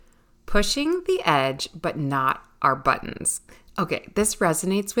Pushing the edge, but not our buttons. Okay, this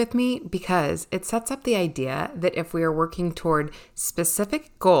resonates with me because it sets up the idea that if we are working toward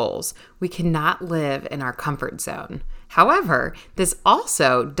specific goals, we cannot live in our comfort zone. However, this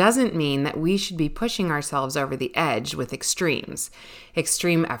also doesn't mean that we should be pushing ourselves over the edge with extremes.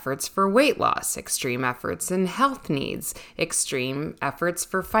 Extreme efforts for weight loss, extreme efforts in health needs, extreme efforts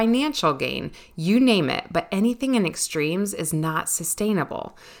for financial gain, you name it, but anything in extremes is not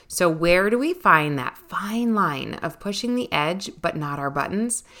sustainable. So where do we find that fine line of pushing the edge but not our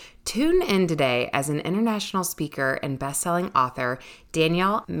buttons? Tune in today as an international speaker and best-selling author,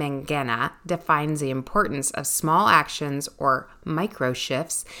 Danielle Mangena, defines the importance of small actions or micro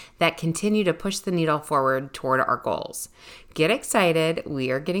shifts that continue to push the needle forward toward our goals. Get excited. We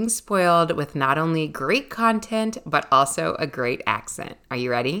are getting spoiled with not only great content, but also a great accent. Are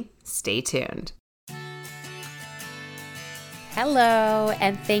you ready? Stay tuned. Hello,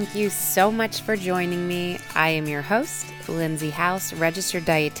 and thank you so much for joining me. I am your host, Lindsay House, registered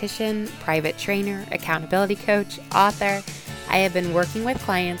dietitian, private trainer, accountability coach, author. I have been working with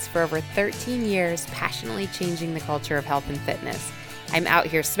clients for over 13 years, passionately changing the culture of health and fitness. I'm out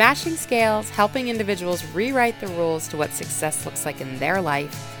here smashing scales, helping individuals rewrite the rules to what success looks like in their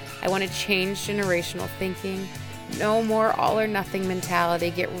life. I want to change generational thinking. No more all or nothing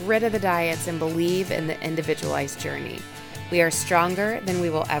mentality. Get rid of the diets and believe in the individualized journey. We are stronger than we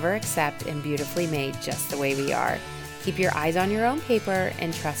will ever accept and beautifully made just the way we are. Keep your eyes on your own paper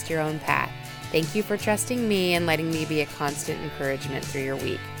and trust your own path. Thank you for trusting me and letting me be a constant encouragement through your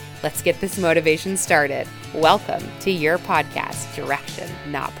week. Let's get this motivation started. Welcome to your podcast, Direction,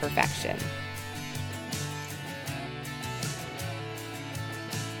 Not Perfection.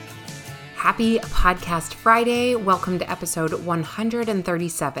 Happy Podcast Friday. Welcome to episode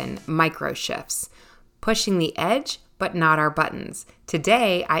 137, Micro Shifts. Pushing the edge, but not our buttons.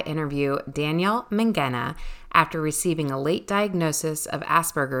 Today, I interview Danielle Mangena after receiving a late diagnosis of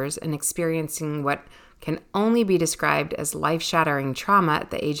Asperger's and experiencing what can only be described as life-shattering trauma at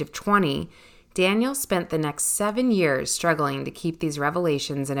the age of 20. Danielle spent the next 7 years struggling to keep these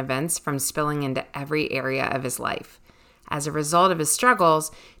revelations and events from spilling into every area of his life. As a result of his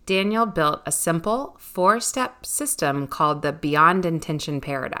struggles, Danielle built a simple 4-step system called the Beyond Intention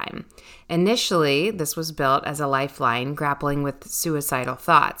paradigm. Initially, this was built as a lifeline grappling with suicidal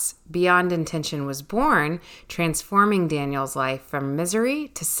thoughts. Beyond Intention was born, transforming Danielle's life from misery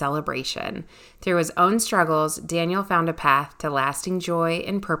to celebration. Through his own struggles, Danielle found a path to lasting joy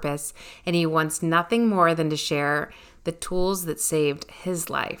and purpose, and he wants nothing more than to share the tools that saved his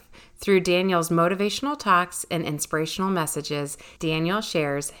life. Through Danielle's motivational talks and inspirational messages, Danielle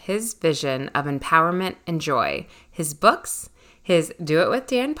shares his vision of empowerment and joy. His books, his Do It With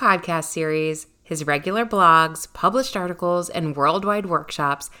Dan podcast series, his regular blogs, published articles, and worldwide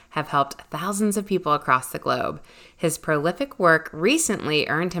workshops have helped thousands of people across the globe. His prolific work recently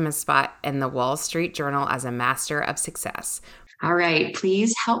earned him a spot in the Wall Street Journal as a Master of Success. All right,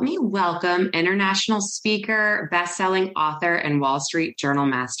 please help me welcome international speaker, best-selling author, and Wall Street Journal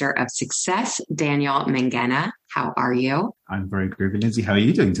Master of Success, Danielle Mangena. How are you? I'm very groovy, Lindsay. How are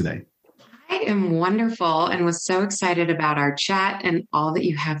you doing today? I am wonderful and was so excited about our chat and all that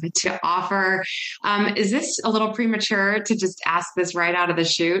you have to offer. Is this a little premature to just ask this right out of the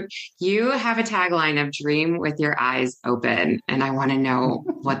chute? You have a tagline of dream with your eyes open, and I want to know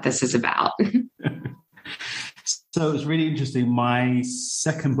what this is about. So it's really interesting. My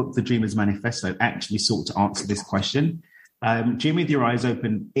second book, The Dreamer's Manifesto, actually sought to answer this question. Dream with your eyes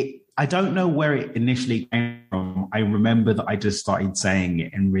open. I don't know where it initially came from. I remember that I just started saying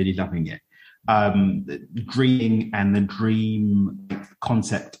it and really loving it. Dreaming and the dream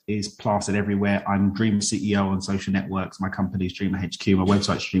concept is plastered everywhere. I'm Dreamer CEO on social networks. My company's Dreamer HQ. My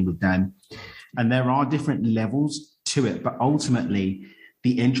website's Dream with Dan. And there are different levels to it. But ultimately,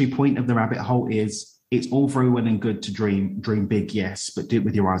 the entry point of the rabbit hole is it's all very well and good to dream big, yes, but do it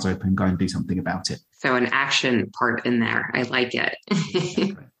with your eyes open, go and do something about it. So an action part in there. I like it.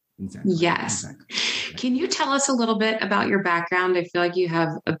 Exactly. Yes. Exactly. Can you tell us a little bit about your background? I feel like you have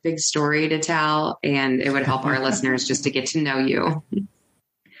a big story to tell, and it would help our listeners just to get to know you.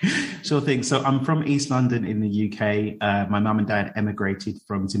 Sure thing. So I'm from East London in the UK. My mum and dad emigrated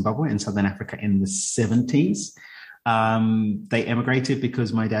from Zimbabwe in Southern Africa in the 70s. They emigrated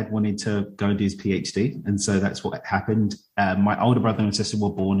because my dad wanted to go and do his PhD. And so that's what happened. My older brother and sister were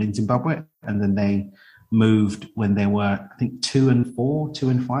born in Zimbabwe, and then they moved when they were, I think, 2 and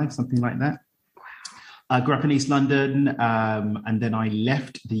 5, something like that. I grew up in East London, and then I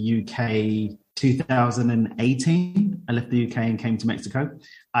left the UK 2018, I left the UK and came to Mexico.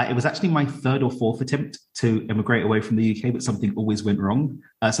 It was actually my third or fourth attempt to immigrate away from the UK, but something always went wrong.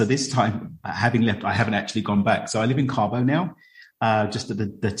 So this time, having left, I haven't actually gone back. So I live in Cabo now, just at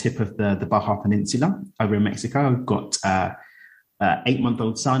the tip of the Baja Peninsula over in Mexico. I've got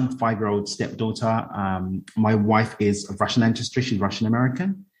 8-month-old son, 5-year-old stepdaughter. My wife is of Russian ancestry. She's Russian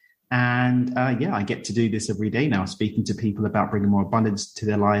American. And I get to do this every day now, speaking to people about bringing more abundance to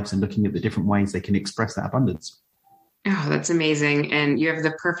their lives and looking at the different ways they can express that abundance. Oh, that's amazing. And you have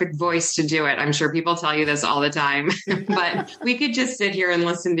the perfect voice to do it. I'm sure people tell you this all the time, but we could just sit here and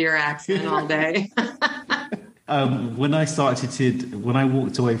listen to your accent all day. When I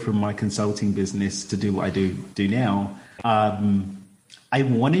walked away from my consulting business to do what I do now, I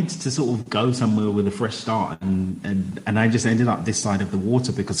wanted to sort of go somewhere with a fresh start, and I just ended up this side of the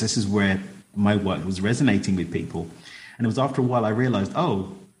water because this is where my work was resonating with people. And it was after a while I realized,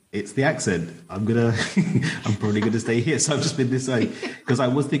 oh, it's the accent. I'm probably gonna stay here. So I've just been this way because I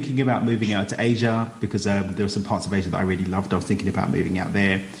was thinking about moving out to Asia because there were some parts of Asia that I really loved. I was thinking about moving out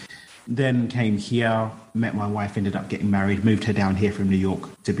there. Then came here, met my wife, ended up getting married, moved her down here from New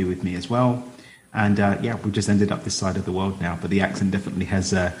York to be with me as well. And we just ended up this side of the world now. But the accent definitely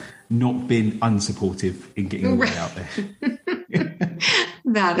has not been unsupportive in getting me out there.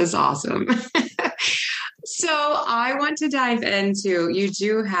 That is awesome. So I want to dive into, you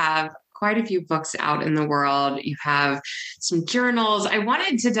do have quite a few books out in the world. You have some journals. I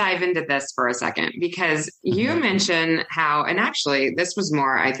wanted to dive into this for a second because you mentioned how, and actually this was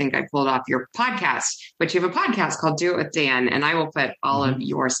more, I think I pulled off your podcast, but you have a podcast called Do It With Dan, and I will put all of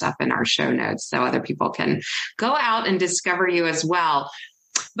your stuff in our show notes so other people can go out and discover you as well.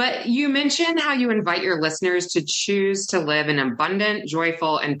 But you mentioned how you invite your listeners to choose to live an abundant,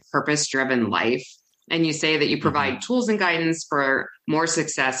 joyful, and purpose-driven life. And you say that you provide tools and guidance for more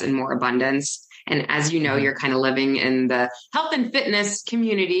success and more abundance. And as you know, you're kind of living in the health and fitness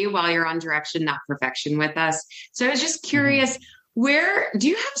community while you're on Direction, Not Perfection with us. So I was just curious, where do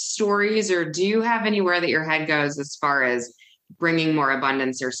you have stories or do you have anywhere that your head goes as far as bringing more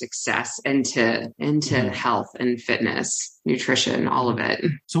abundance or success into health and fitness, nutrition, all of it?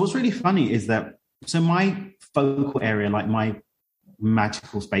 So what's really funny is that, so my focal area, like my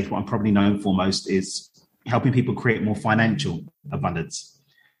magical space, what I'm probably known for most is helping people create more financial abundance.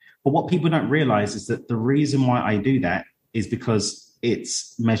 But what people don't realize is that the reason why I do that is because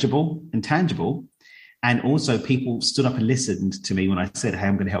it's measurable and tangible. And also people stood up and listened to me when I said, hey,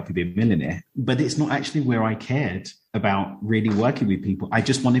 I'm going to help you be a millionaire. But it's not actually where I cared about really working with people. I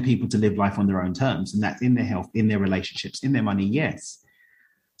just wanted people to live life on their own terms. And that's in their health, in their relationships, in their money. Yes.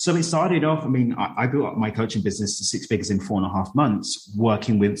 So it started off, I built up my coaching business to 6 figures in 4.5 months,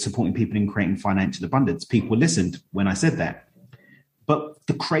 working with supporting people in creating financial abundance. People listened when I said that. But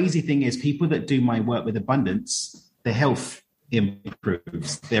the crazy thing is people that do my work with abundance, their health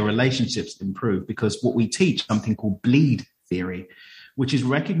improves, their relationships improve, because what we teach something called bleed theory, which is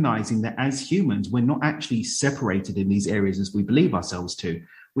recognizing that as humans, we're not actually separated in these areas as we believe ourselves to.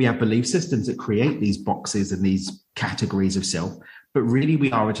 We have belief systems that create these boxes and these categories of self, but really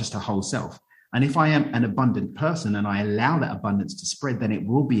we are just a whole self. And if I am an abundant person and I allow that abundance to spread, then it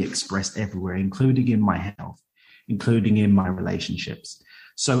will be expressed everywhere, including in my health, including in my relationships.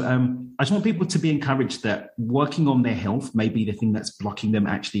 So I just want people to be encouraged that working on their health may be the thing that's blocking them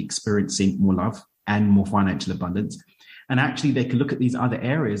actually experiencing more love and more financial abundance. And actually, they can look at these other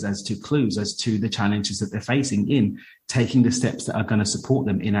areas as to clues, as to the challenges that they're facing in taking the steps that are going to support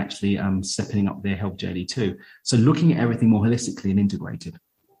them in actually stepping up their health journey too. So looking at everything more holistically and integrated.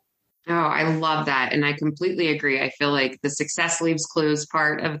 Oh, I love that. And I completely agree. I feel like the success leaves clues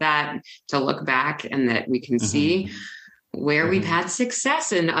part of that to look back and that we can see where we've had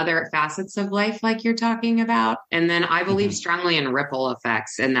success in other facets of life, like you're talking about. And then I believe strongly in ripple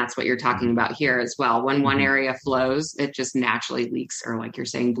effects. And that's what you're talking about here as well. When one area flows, it just naturally leaks, or like you're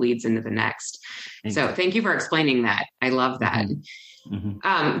saying, bleeds into the next. So thank you for explaining that. I love that.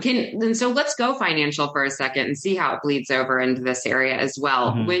 So let's go financial for a second and see how it bleeds over into this area as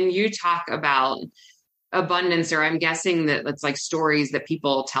well. When you talk about abundance, or I'm guessing that it's like stories that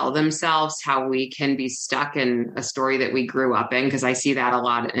people tell themselves, how we can be stuck in a story that we grew up in, because I see that a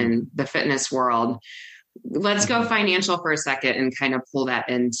lot in the fitness world. Let's go financial for a second and kind of pull that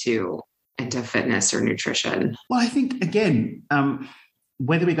into fitness or nutrition. Well, I think, again,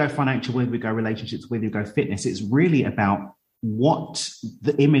 whether we go financial, whether we go relationships, whether we go fitness, it's really about what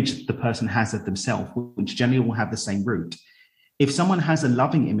the image the person has of themselves, which generally will have the same root. If someone has a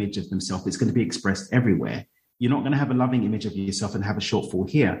loving image of themselves, it's going to be expressed everywhere. You're not going to have a loving image of yourself and have a shortfall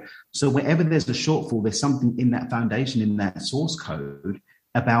here. So wherever there's a shortfall, there's something in that foundation, in that source code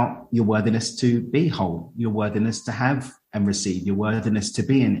about your worthiness to be whole, your worthiness to have and receive, your worthiness to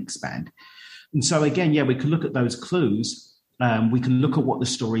be and expand. And so again, yeah, we can look at those clues. We can look at what the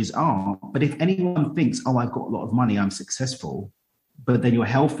stories are. But if anyone thinks, oh, I've got a lot of money, I'm successful, but then your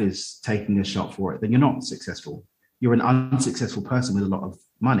health is taking a shot for it, then you're not successful. You're an unsuccessful person with a lot of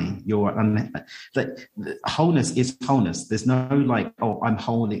money. Wholeness is wholeness. There's no like, oh, I'm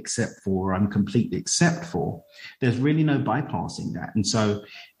whole except for, or I'm completely except for. There's really no bypassing that. And so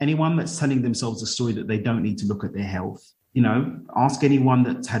anyone that's telling themselves a story that they don't need to look at their health, ask anyone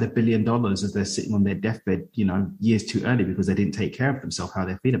that's had $1 billion as they're sitting on their deathbed, years too early because they didn't take care of themselves, how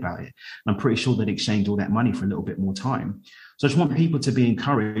they feel about it. And I'm pretty sure they'd exchange all that money for a little bit more time. So I just want people to be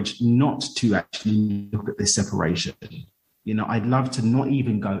encouraged not to actually look at this separation. I'd love to not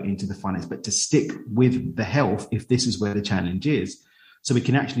even go into the finance, but to stick with the health if this is where the challenge is. So we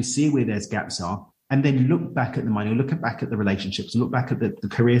can actually see where there's gaps are and then look back at the money, look back at the relationships, look back at the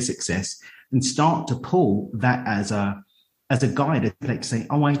career success and start to pull that as a guide, like saying,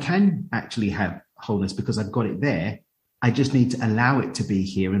 oh, I can actually have wholeness because I've got it there. I just need to allow it to be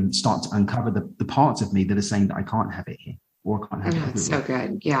here and start to uncover the parts of me that are saying that I can't have it here or I can't have it everywhere. So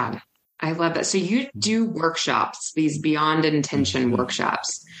good. Yeah. I love that. So you do workshops, these Beyond Intention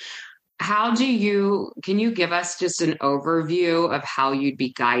workshops. Can you give us just an overview of how you'd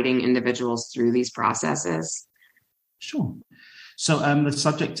be guiding individuals through these processes? Sure. So the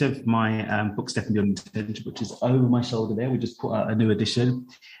subject of my book, Stepping Beyond Intention, which is over my shoulder there, we just put out a new edition.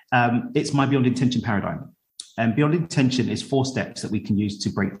 It's my Beyond Intention paradigm. And Beyond Intention is 4 steps that we can use to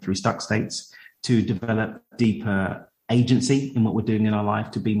break through stuck states, to develop deeper agency in what we're doing in our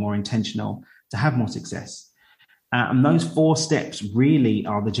life, to be more intentional, to have more success. And those 4 steps really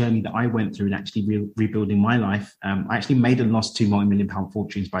are the journey that I went through in actually rebuilding my life. I actually made and lost 2 multi-million-pound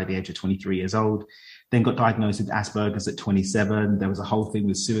fortunes by the age of 23 years old. Then got diagnosed with Asperger's at 27. There was a whole thing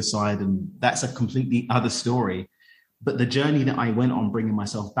with suicide, and that's a completely other story. But the journey that I went on bringing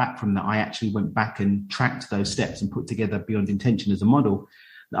myself back from that, I actually went back and tracked those steps and put together Beyond Intention as a model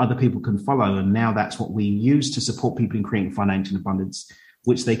that other people can follow. And now that's what we use to support people in creating financial abundance,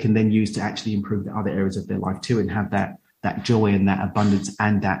 which they can then use to actually improve the other areas of their life too, and have that joy and that abundance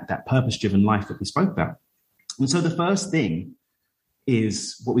and that purpose-driven life that we spoke about. And so the first thing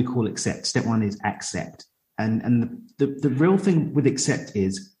is what we call accept. Step 1 is accept. And the real thing with accept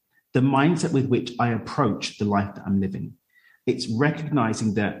is the mindset with which I approach the life that I'm living. It's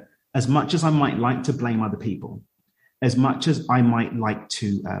recognizing that as much as I might like to blame other people, as much as I might like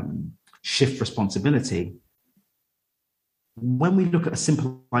to shift responsibility, when we look at a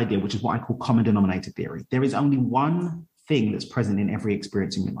simple idea, which is what I call common denominator theory, there is only one thing that's present in every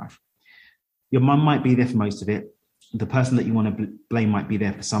experience in your life. Your mum might be there for most of it. The person that you want to blame might be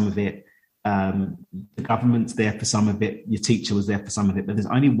there for some of it. The government's there for some of it. Your teacher was there for some of it. But there's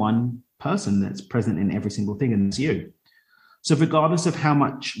only one person that's present in every single thing, and it's you. So regardless of how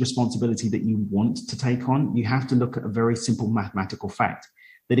much responsibility that you want to take on, you have to look at a very simple mathematical fact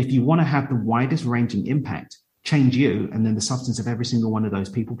that if you want to have the widest ranging impact, change you, and then the substance of every single one of those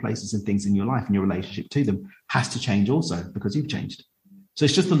people, places, and things in your life and your relationship to them has to change also because you've changed. So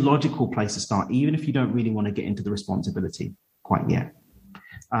it's just a logical place to start, even if you don't really want to get into the responsibility quite yet.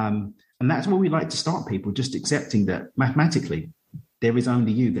 And that's where we like to start people, just accepting that mathematically, there is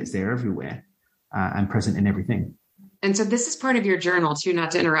only you that's there everywhere and present in everything. And so this is part of your journal too,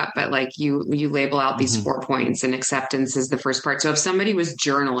 not to interrupt, but like you label out these 4 points, and acceptance is the first part. So if somebody was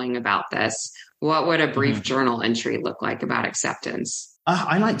journaling about this, what would a brief journal entry look like about acceptance?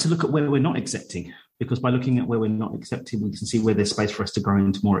 I like to look at where we're not accepting, because by looking at where we're not accepting, we can see where there's space for us to grow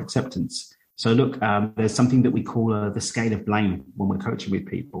into more acceptance. So look, there's something that we call the scale of blame when we're coaching with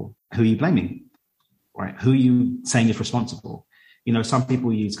people. Who are you blaming? Right? Who are you saying is responsible? Some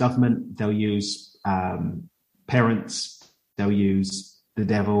people use government, they'll use parents, they'll use the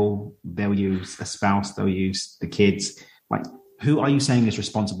devil, they'll use a spouse, they'll use the kids. Like, who are you saying is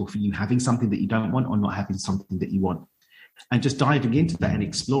responsible for you having something that you don't want or not having something that you want? And just diving into that and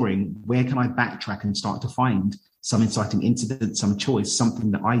exploring, where can I backtrack and start to find some inciting incident, some choice,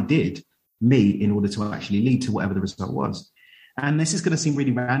 something that I did, me, in order to actually lead to whatever the result was. And this is going to seem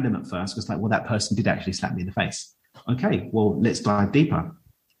really random at first, because well, that person did actually slap me in the face. Okay, well, let's dive deeper.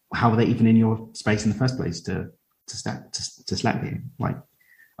 How were they even in your space in the first place to slap you? Like,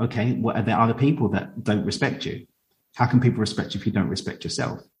 okay, what are there other people that don't respect you? How can people respect you if you don't respect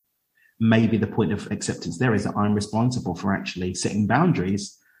yourself? Maybe the point of acceptance there is that I'm responsible for actually setting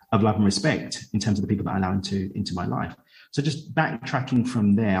boundaries of love and respect in terms of the people that I allow into my life. So just backtracking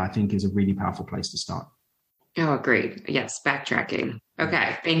from there, I think, is a really powerful place to start. Oh, great. Yes, backtracking.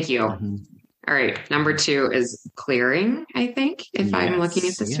 Okay, thank you. All right. Number 2 is clearing, I think, if I'm looking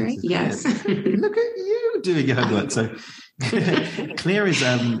at this right. Yes. Look at you doing your homework. So clear is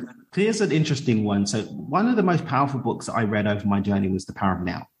an interesting one. So one of the most powerful books that I read over my journey was The Power of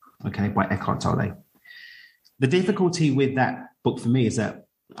Now, okay, by Eckhart Tolle. The difficulty with that book for me is that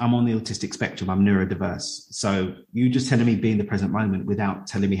I'm on the autistic spectrum. I'm neurodiverse. So you just telling me be in the present moment without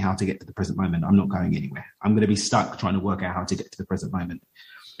telling me how to get to the present moment, I'm not going anywhere. I'm going to be stuck trying to work out how to get to the present moment.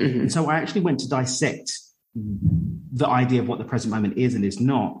 Mm-hmm. And so I actually went to dissect the idea of what the present moment is and is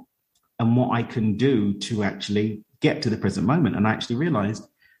not, and what I can do to actually get to the present moment. And I actually realized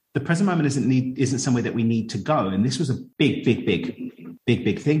the present moment isn't somewhere that we need to go. And this was a big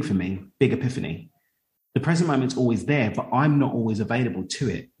thing for me, big epiphany. The present moment's always there, but I'm not always available to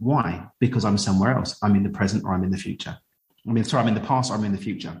it. Why? Because I'm somewhere else. I'm in the present or I'm in the future. I'm in the past or I'm in the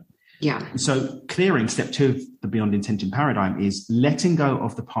future. Yeah. So clearing, step 2 of the Beyond Intention paradigm, is letting go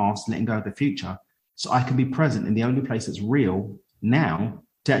of the past, letting go of the future, so I can be present in the only place that's real now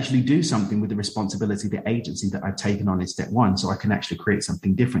to actually do something with the responsibility, the agency that I've taken on in step 1, so I can actually create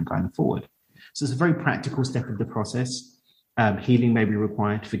something different going forward. So it's a very practical step of the process. Healing may be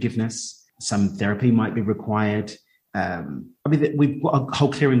required, forgiveness. Some therapy might be required. We've got a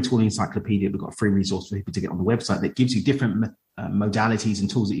whole clearing tool encyclopedia. We've got a free resource for people to get on the website that gives you different modalities and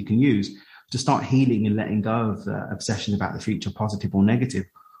tools that you can use to start healing and letting go of obsession about the future, positive or negative,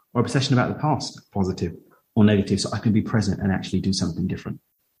 or obsession about the past, positive or negative, so I can be present and actually do something different.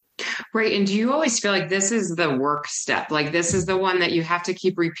 Right. And do you always feel like this is the work step? Like this is the one that you have to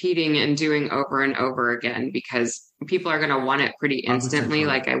keep repeating and doing over and over again, because people are going to want it pretty instantly.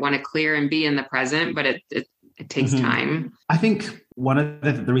 Like I want to clear and be in the present, but it takes time. I think one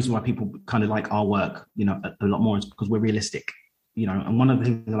of the reasons why people kind of like our work, a lot more is because we're realistic, and one of the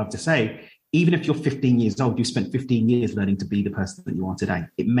things I love to say, even if you're 15 years old, you spent 15 years learning to be the person that you are today.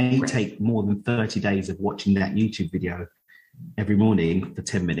 It may take more than 30 days of watching that YouTube video every morning for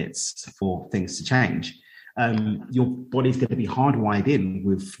 10 minutes for things to change. Your body's going to be hardwired in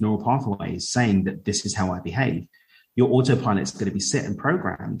with neural pathways saying that this is how I behave. Your autopilot's going to be set and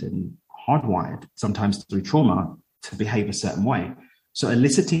programmed and hardwired, sometimes through trauma, to behave a certain way. So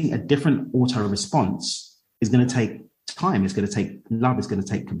eliciting a different auto response is going to take time. It's going to take love. It's going to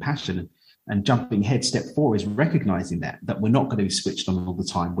take compassion. And jumping ahead, step 4 is recognizing that we're not going to be switched on all the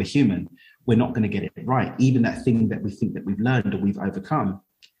time. We're human. We're not going to get it right. Even that thing that we think that we've learned or we've overcome,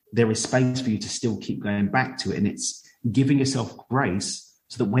 there is space for you to still keep going back to it. And it's giving yourself grace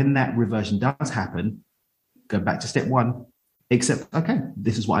so that when that reversion does happen, go back to step 1, accept, okay,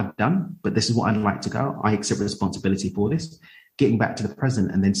 this is what I've done, but this is what I'd like to go. I accept responsibility for this, getting back to the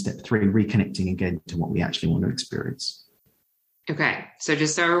present. And then step 3, reconnecting again to what we actually want to experience. Okay. So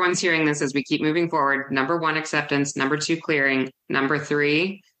just so everyone's hearing this as we keep moving forward, number 1, acceptance. Number 2, clearing. Number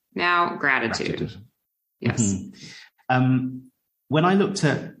 3, now gratitude. Yes. Mm-hmm. When I looked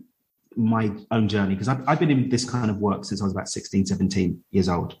at my own journey, because I've been in this kind of work since I was about 16, 17 years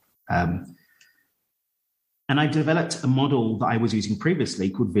old. And I developed a model that I was using previously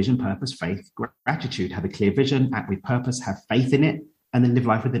called vision, purpose, faith, gratitude. Have a clear vision, act with purpose, have faith in it, and then live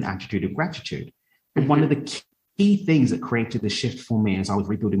life with an attitude of gratitude. And one of the key things that created the shift for me as I was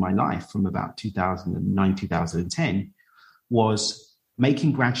rebuilding my life from about 2009, 2010 was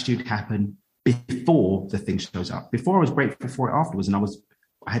making gratitude happen before the thing shows up. Before I was grateful for it afterwards, and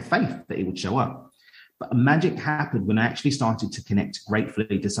I had faith that it would show up. But magic happened when I actually started to connect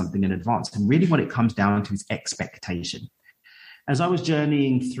gratefully to something in advance. And really what it comes down to is expectation. As I was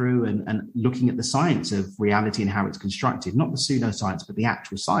journeying through and looking at the science of reality and how it's constructed, not the pseudoscience, but the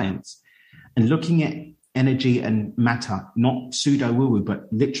actual science, and looking at energy and matter, not pseudo woo-woo, but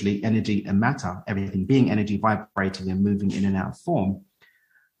literally energy and matter, everything being energy, vibrating and moving in and out of form,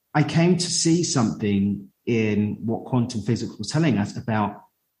 I came to see something in what quantum physics was telling us about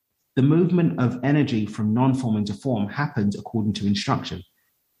the movement of energy from non-form into form happens according to instruction.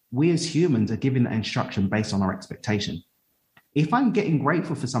 We as humans are given that instruction based on our expectation. If I'm getting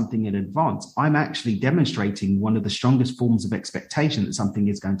grateful for something in advance, I'm actually demonstrating one of the strongest forms of expectation that something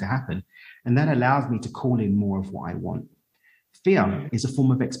is going to happen. And that allows me to call in more of what I want. Fear is a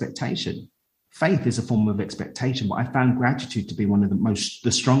form of expectation. Faith is a form of expectation, but I found gratitude to be one of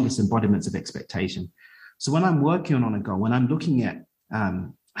the strongest embodiments of expectation. So when I'm working on a goal, when I'm looking at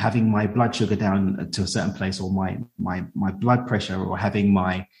having my blood sugar down to a certain place, or my blood pressure, or having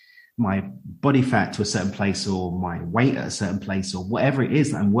my body fat to a certain place, or my weight at a certain place, or whatever it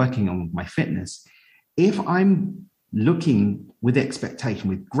is that I'm working on with my fitness, if I'm looking with expectation,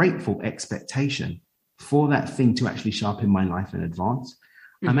 with grateful expectation for that thing to actually show up in my life in advance,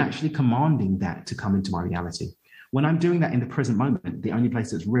 I'm actually commanding that to come into my reality. When I'm doing that in the present moment, the only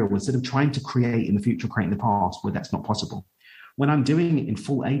place that's real, instead of trying to create in the future, create in the past, where that's not possible. When I'm doing it in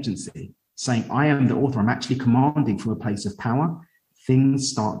full agency, saying I am the author, I'm actually commanding from a place of power, things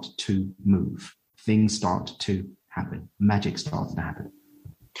start to move. Things start to happen. Magic starts to happen.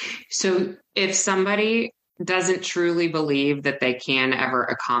 So if somebody doesn't truly believe that they can ever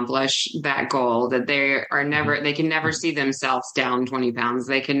accomplish that goal, that they are never, they can never see themselves down 20 pounds,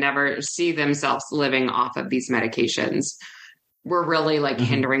 they can never see themselves living off of these medications, we're really like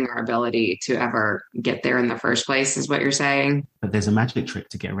hindering our ability to ever get there in the first place, is what you're saying. But there's a magic trick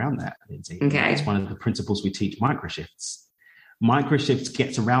to get around that, Lindsay. Okay. It's one of the principles we teach, microshifts. Microshifts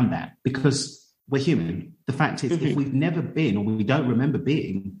gets around that because we're human. The fact is, if we've never been, or we don't remember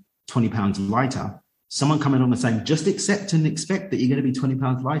being 20 pounds lighter, someone coming on and saying, just accept and expect that you're going to be 20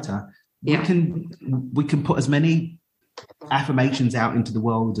 pounds lighter. We can put as many affirmations out into the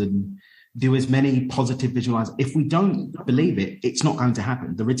world and do as many positive visualizations. If we don't believe it, it's not going to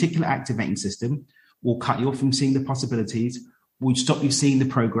happen. The reticular activating system will cut you off from seeing the possibilities, will stop you seeing the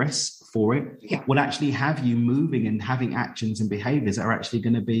progress for it, will actually have you moving and having actions and behaviors that are actually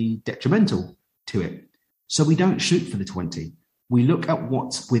going to be detrimental to it. So we don't shoot for the 20. We look at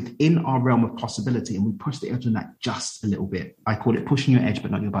what's within our realm of possibility and we push the edge on that just a little bit. I call it pushing your edge,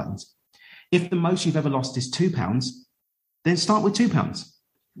 but not your buttons. If the most you've ever lost is 2 pounds, then start with 2 pounds.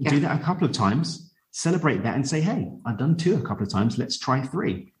 Do that a couple of times, celebrate that and say, hey, I've done 2 a couple of times. Let's try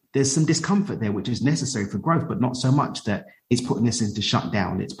 3. There's some discomfort there, which is necessary for growth, but not so much that it's putting us into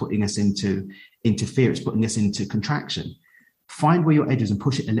shutdown. It's putting us into fear. It's putting us into contraction. Find where your edge is and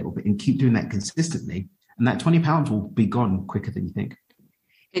push it a little bit and keep doing that consistently. And that 20 pounds will be gone quicker than you think.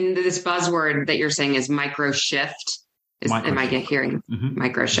 And this buzzword that you're saying is micro shift. Am I hearing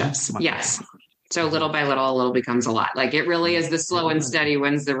micro shifts? Yes. So little by little, a little becomes a lot. Like it really is the slow and steady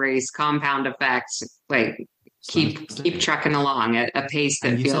wins the race, compound effect. Like keep trucking along at a pace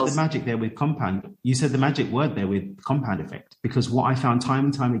that feels. You said the magic there with compound. You said the magic word there with compound effect, because what I found time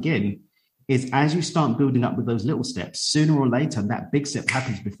and time again is as you start building up with those little steps, sooner or later, that big step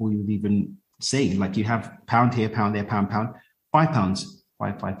happens before you've even seen. Like you have pound here, pound there, pound, 5 pounds,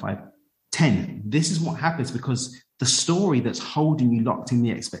 5, 10. This is what happens because the story that's holding you locked in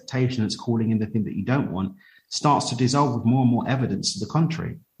the expectation, that's calling in the thing that you don't want, starts to dissolve with more and more evidence to the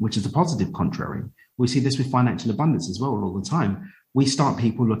contrary, which is the positive contrary. We see this with financial abundance as well all the time. We start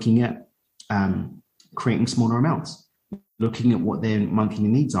people looking at creating smaller amounts, looking at what their monthly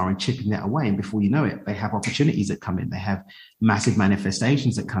needs are and chipping that away. And before you know it, they have opportunities that come in. They have massive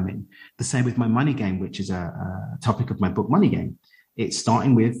manifestations that come in. The same with my money game, which is a topic of my book, Money Game. It's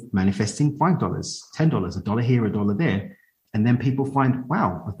starting with manifesting $5, $10, $1 here, $1 there. And then people find,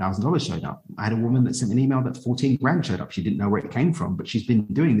 wow, $1,000 showed up. I had a woman that sent me an email that 14 grand showed up. She didn't know where it came from, but she's been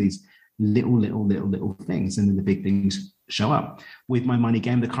doing these little things. And then the big things show up. With my money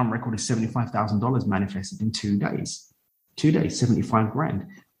game, the current record is $75,000 manifested in 2 days. 2 days, 75 grand.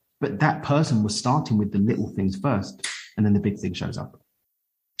 But that person was starting with the little things first, and then the big thing shows up.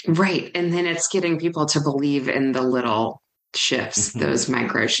 Right. And then it's getting people to believe in the little shifts, those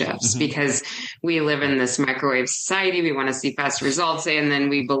micro shifts, because we live in this microwave society. We want to see fast results. And then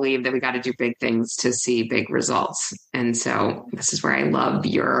we believe that we got to do big things to see big results. And so this is where I love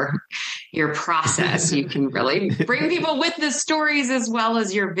your process. You can really bring people with the stories as well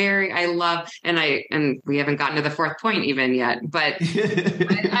as and we haven't gotten to the 4th point even yet, but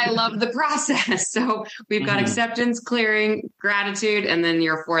I love the process. So we've got acceptance, clearing, gratitude. And then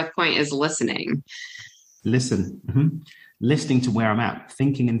your 4th point is listening. Listen. Listening to where I'm at,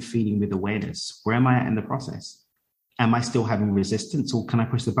 thinking and feeling with awareness. Where am I at in the process? Am I still having resistance, or can I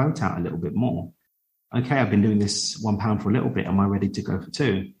push the boat out a little bit more? Okay, I've been doing this £1 for a little bit. Am I ready to go for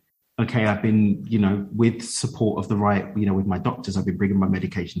 2? Okay, I've been, with support of the right, with my doctors, I've been bringing my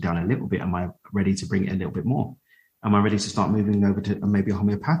medication down a little bit. Am I ready to bring it a little bit more? Am I ready to start moving over to maybe a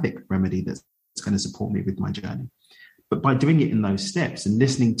homeopathic remedy that's going to support me with my journey? But by doing it in those steps and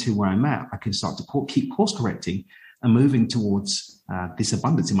listening to where I'm at, I can start to keep course correcting and moving towards this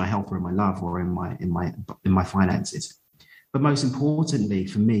abundance in my health or in my love or in my finances. But most importantly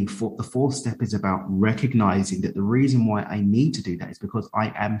for me, the 4th step is about recognizing that the reason why I need to do that is because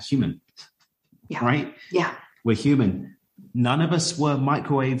I am human. Yeah. Right? Yeah. We're human. None of us were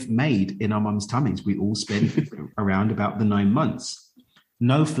microwave made in our mum's tummies. We all spent around about the 9 months.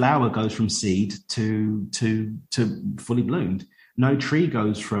 No flower goes from seed to fully bloomed. No tree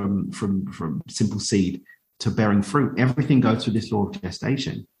goes from simple seed to bearing fruit. Everything goes through this law of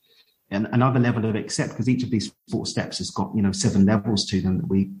gestation. And another level of accept, because each of these 4 steps has got 7 levels to them that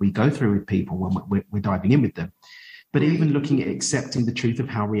we go through with people when we're diving in with them. But even looking at accepting the truth of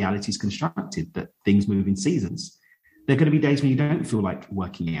how reality is constructed, that things move in seasons. There are going to be days when you don't feel like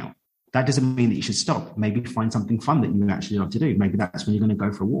working out. That doesn't mean that you should stop. Maybe find something fun that you actually love to do. Maybe that's when you're going to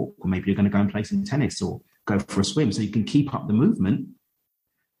go for a walk, or maybe you're going to go and play some tennis or go for a swim. So you can keep up the movement,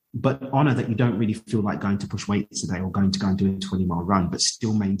 but honor that you don't really feel like going to push weights today or going to go and do a 20-mile run, but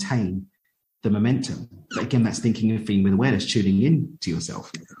still maintain the momentum. But again, that's thinking and feeling with awareness, tuning in to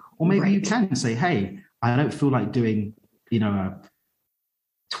yourself. Or maybe you can say, hey, I don't feel like doing, a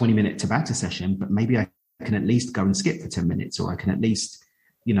 20-minute Tabata session, but maybe I can at least go and skip for 10 minutes, or I can at least,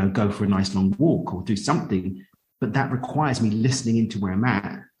 go for a nice long walk or do something. But that requires me listening into where I'm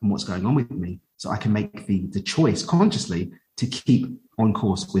at and what's going on with me, so I can make the choice consciously to keep on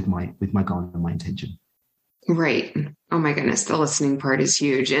course with my goal and my intention. Right. Oh my goodness. The listening part is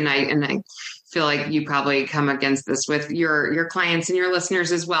huge. And I feel like you probably come against this with your clients and your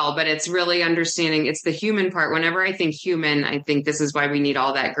listeners as well, but it's really understanding it's the human part. Whenever I think human, I think this is why we need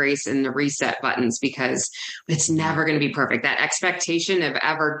all that grace and the reset buttons, because it's never going to be perfect. That expectation of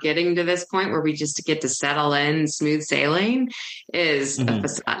ever getting to this point where we just get to settle in smooth sailing is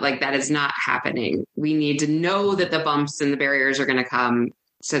like, that is not happening. We need to know that the bumps and the barriers are going to come,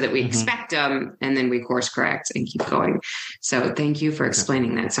 so that we expect them, and then we course correct and keep going. So thank you for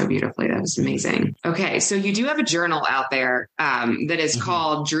explaining that so beautifully. That was amazing. Okay. So you do have a journal out there that is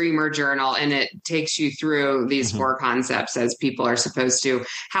called Dreamer Journal, and it takes you through these 4 concepts as people are supposed to.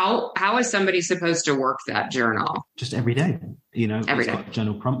 How is somebody supposed to work that journal? Just every day, every day. Got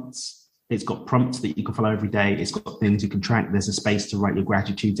journal prompts. It's got prompts that you can follow every day. It's got things you can track. There's a space to write your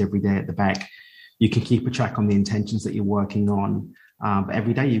gratitudes every day at the back. You can keep a track on the intentions that you're working on. But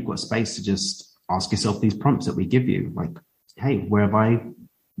every day you've got space to just ask yourself these prompts that we give you, like, hey, where have I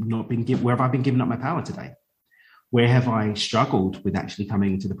been giving up my power today? Where have I struggled with actually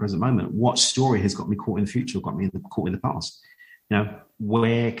coming into the present moment? What story has got me caught in the future, got me caught in the past?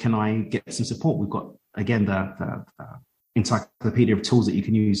 Where can I get some support? We've got, again, the encyclopedia of tools that you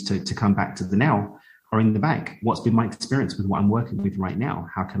can use to come back to the now are in the back. What's been my experience with what I'm working with right now?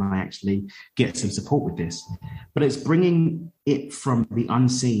 How can I actually get some support with this? But it's bringing it from the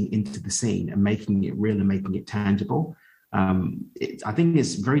unseen into the seen and making it real and making it tangible. I think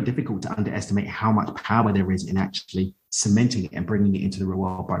it's very difficult to underestimate how much power there is in actually cementing it and bringing it into the real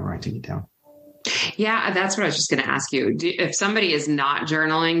world by writing it down. Yeah, that's what I was just going to ask you. If somebody is not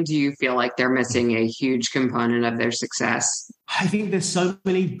journaling, do you feel like they're missing a huge component of their success? I think there's so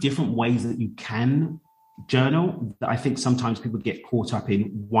many different ways that you can journal that I think sometimes people get caught up in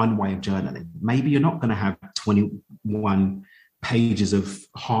one way of journaling. Maybe you're not going to have 21 pages of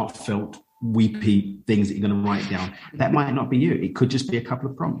heartfelt, weepy things that you're going to write down. That might not be you. It could just be a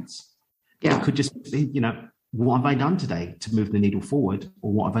couple of prompts. Yeah. It could just be, what have I done today to move the needle forward?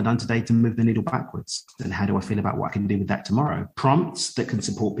 Or what have I done today to move the needle backwards? And how do I feel about what I can do with that tomorrow? Prompts that can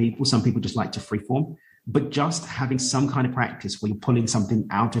support people. Some people just like to freeform, but just having some kind of practice where you're pulling something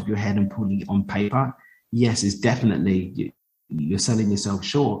out of your head and putting it on paper, yes, is definitely, you're selling yourself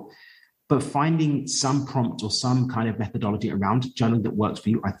short. But finding some prompt or some kind of methodology around journaling that works for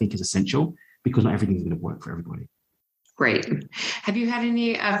you, I think is essential, because not everything's going to work for everybody. Great. Have you had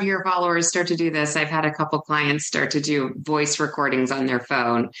any of your followers start to do this? I've had a couple clients start to do voice recordings on their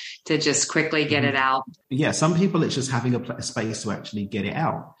phone to just quickly get it out. Yeah, some people, it's just having a space to actually get it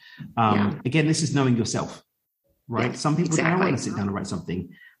out. Again, this is knowing yourself, right? Yeah, some people don't want to sit down and write something,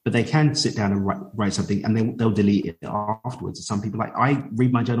 but they can sit down and write something, and they'll delete it afterwards. Some people, like, I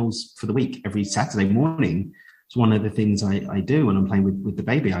read my journals for the week every Saturday morning. It's one of the things I do when I'm playing with the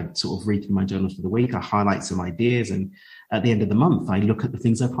baby. I sort of read through my journals for the week. I highlight some ideas, and at the end of the month, I look at the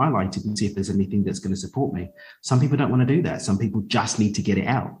things I've highlighted and see if there's anything that's going to support me. Some people don't want to do that. Some people just need to get it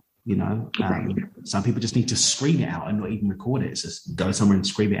out. Some people just need to scream it out and not even record it. It's just go somewhere and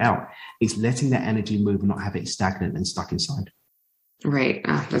scream it out. It's letting that energy move and not have it stagnant and stuck inside. Right.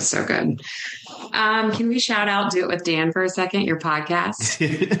 Oh, that's so good. Can we shout out Do It With Dan for a second, your podcast?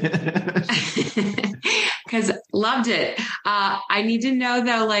 Because loved it. I need to know,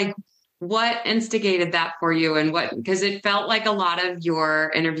 though, like, what instigated that for you, and because it felt like a lot of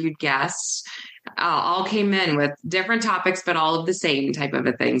your interviewed guests all came in with different topics, but all of the same type of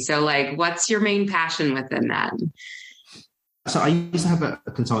a thing. So, like, what's your main passion within that? So I used to have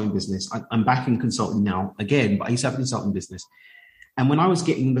a consulting business. I'm back in consulting now again, but I used to have a consulting business. And when I was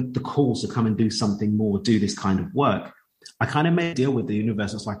getting the calls to come and do something more, do this kind of work, I kind of made a deal with the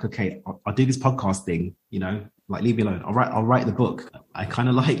universe. It's like, okay, I'll do this podcast thing, like, leave me alone. I'll write the book. I kind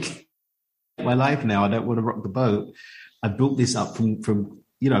of like my life now. I don't want to rock the boat. I built this up from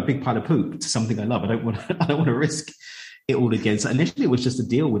a big pile of poop to something I love. I don't want to risk it all again. So initially it was just a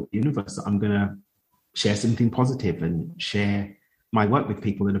deal with the universe that I'm going to share something positive and share my work with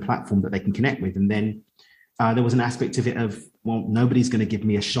people in a platform that they can connect with. And then There was an aspect of it of, well, nobody's going to give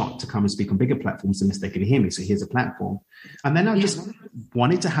me a shot to come and speak on bigger platforms unless they can hear me. So here's a platform. And then I just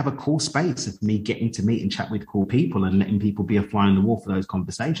wanted to have a cool space of me getting to meet and chat with cool people and letting people be a fly on the wall for those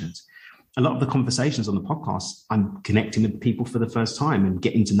conversations. A lot of the conversations on the podcast, I'm connecting with people for the first time and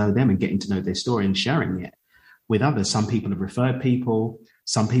getting to know them and getting to know their story and sharing it with others. Some people have referred people.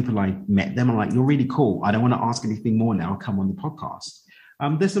 Some people, I met them. I'm like, you're really cool. I don't want to ask anything more now. Come on the podcast.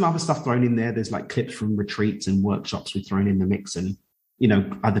 There's some other stuff thrown in there. There's like clips from retreats and workshops we've thrown in the mix, and, you know,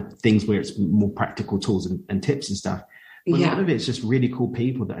 other things where it's more practical tools and tips and stuff. But a lot of it's just really cool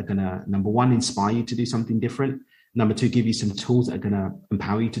people that are going to, number one, inspire you to do something different. Number two, give you some tools that are going to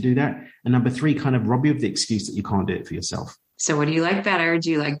empower you to do that. And number three, kind of rob you of the excuse that you can't do it for yourself. So what do you like better?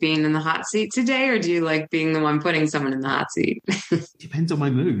 Do you like being in the hot seat today, or do you like being the one putting someone in the hot seat? Depends on my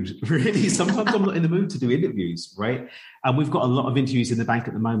mood, really. Sometimes I'm not in the mood to do interviews, right? And we've got a lot of interviews in the bank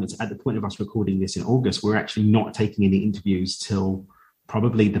at the moment. At the point of us recording this in August, we're actually not taking any interviews till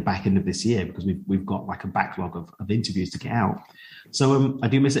probably the back end of this year, because we've got like a backlog of interviews to get out. So I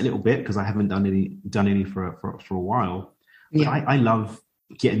do miss it a little bit because I haven't done any for a while. But I love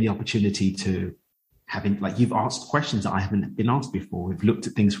getting the opportunity to having, like, you've asked questions that I haven't been asked before. We've looked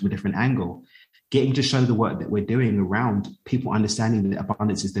at things from a different angle, getting to show the work that we're doing around people understanding that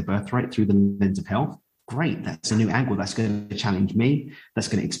abundance is their birthright through the lens of health. Great. That's a new angle. That's going to challenge me. That's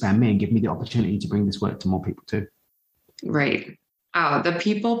going to expand me and give me the opportunity to bring this work to more people too. Right. Oh, the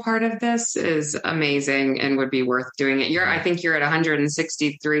people part of this is amazing and would be worth doing it. I think you're at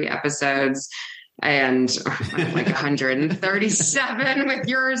 163 episodes and like 137 with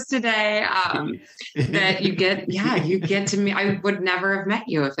yours today. That you get to me. I would never have met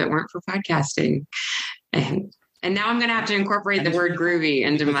you if it weren't for podcasting. And now I'm going to have to incorporate the word groovy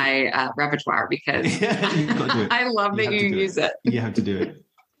into my repertoire, because I love that you use it. You have to do it.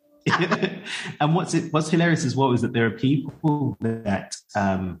 And what's hilarious as well is that there are people that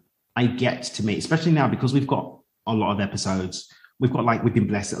I get to meet, especially now because we've got a lot of episodes. We've been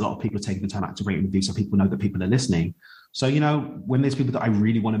blessed that a lot of people are taking the time out to rate and review, so people know that people are listening. So, you know, when there's people that I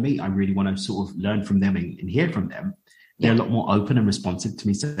really want to meet, I really want to sort of learn from them and hear from them. They're a lot more open and responsive to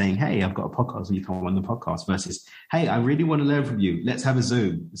me saying, hey, I've got a podcast, will you come on the podcast? Versus, hey, I really want to learn from you. Let's have a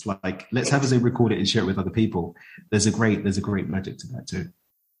Zoom. It's like, let's have a Zoom, record it and share it with other people. There's a great magic to that too.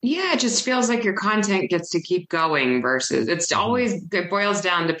 Yeah, it just feels like your content gets to keep going versus it boils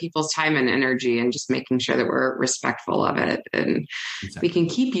down to people's time and energy and just making sure that we're respectful of it and we can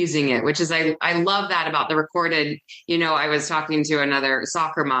keep using it, which is, I love that about the recorded. You know, I was talking to another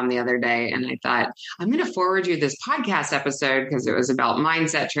soccer mom the other day and I thought, I'm going to forward you this podcast episode because it was about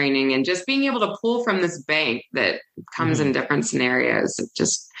mindset training and just being able to pull from this bank that comes in different scenarios.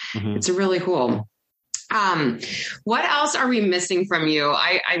 It's really cool. What else are we missing from you?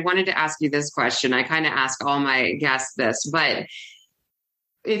 I wanted to ask you this question. I kind of ask all my guests this, but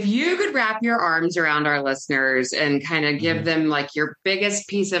if you could wrap your arms around our listeners and kind of give them like your biggest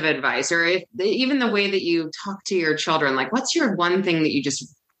piece of advice, or even the way that you talk to your children, like what's your one thing that you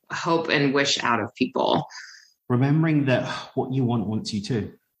just hope and wish out of people? Remembering that what you want wants you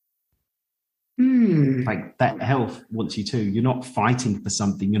too. Like that health wants you too. You're not fighting for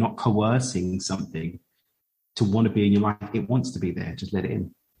something. You're not coercing something to want to be in your life. It wants to be there. Just let it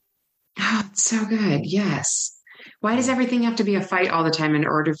in. Oh, it's so good. Yes. Why does everything have to be a fight all the time in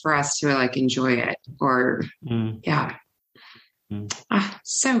order for us to like enjoy it? Or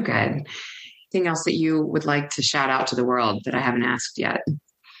so good. Anything else that you would like to shout out to the world that I haven't asked yet?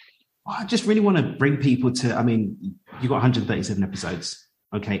 I just really want to bring people to, I mean, you got 137 episodes.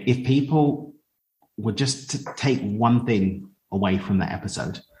 Okay. If people were just to take one thing away from that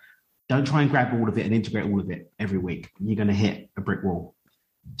episode, don't try and grab all of it and integrate all of it every week. You're going to hit a brick wall.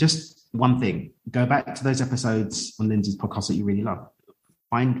 Just one thing. Go back to those episodes on Lindsay's podcast that you really love.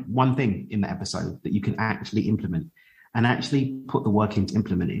 Find one thing in the episode that you can actually implement and actually put the work into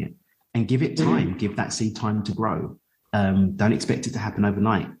implementing it and give it time. Give that seed time to grow. Don't expect it to happen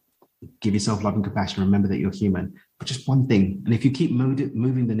overnight. Give yourself love and compassion. Remember that you're human. But just one thing. And if you keep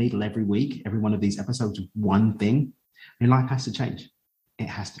moving the needle every week, every one of these episodes with one thing, your life has to change. It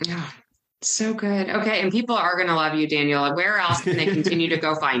has to. Yeah, so good. Okay. And people are going to love you, Daniel. Where else can they continue to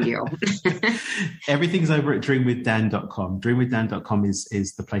go find you? Everything's over at dreamwithdan.com. Dreamwithdan.com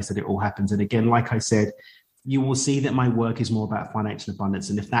is the place that it all happens. And again, like I said, you will see that my work is more about financial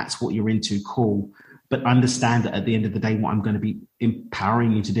abundance. And if that's what you're into, cool. But understand that at the end of the day, what I'm going to be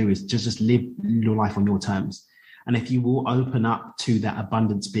empowering you to do is just live your life on your terms. And if you will open up to that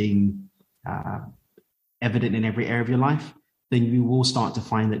abundance being evident in every area of your life, then you will start to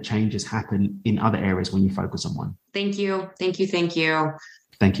find that changes happen in other areas when you focus on one. Thank you. Thank you. Thank you.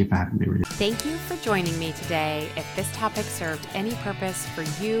 Thank you for having me, Ruth. Thank you for joining me today. If this topic served any purpose for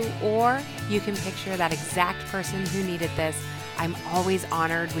you, or you can picture that exact person who needed this, I'm always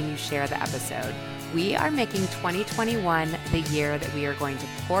honored when you share the episode. We are making 2021 the year that we are going to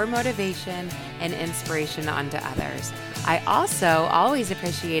pour motivation and inspiration onto others. I also always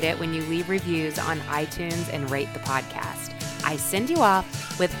appreciate it when you leave reviews on iTunes and rate the podcast. I send you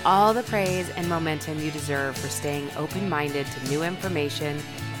off with all the praise and momentum you deserve for staying open-minded to new information,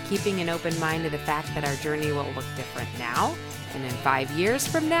 keeping an open mind to the fact that our journey will look different now, and in 5 years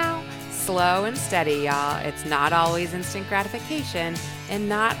from now. Slow and steady, y'all. It's not always instant gratification and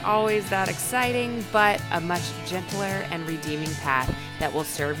not always that exciting, but a much gentler and redeeming path that will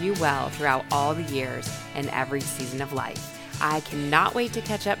serve you well throughout all the years and every season of life. I cannot wait to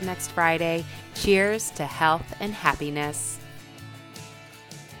catch up next Friday. Cheers to health and happiness.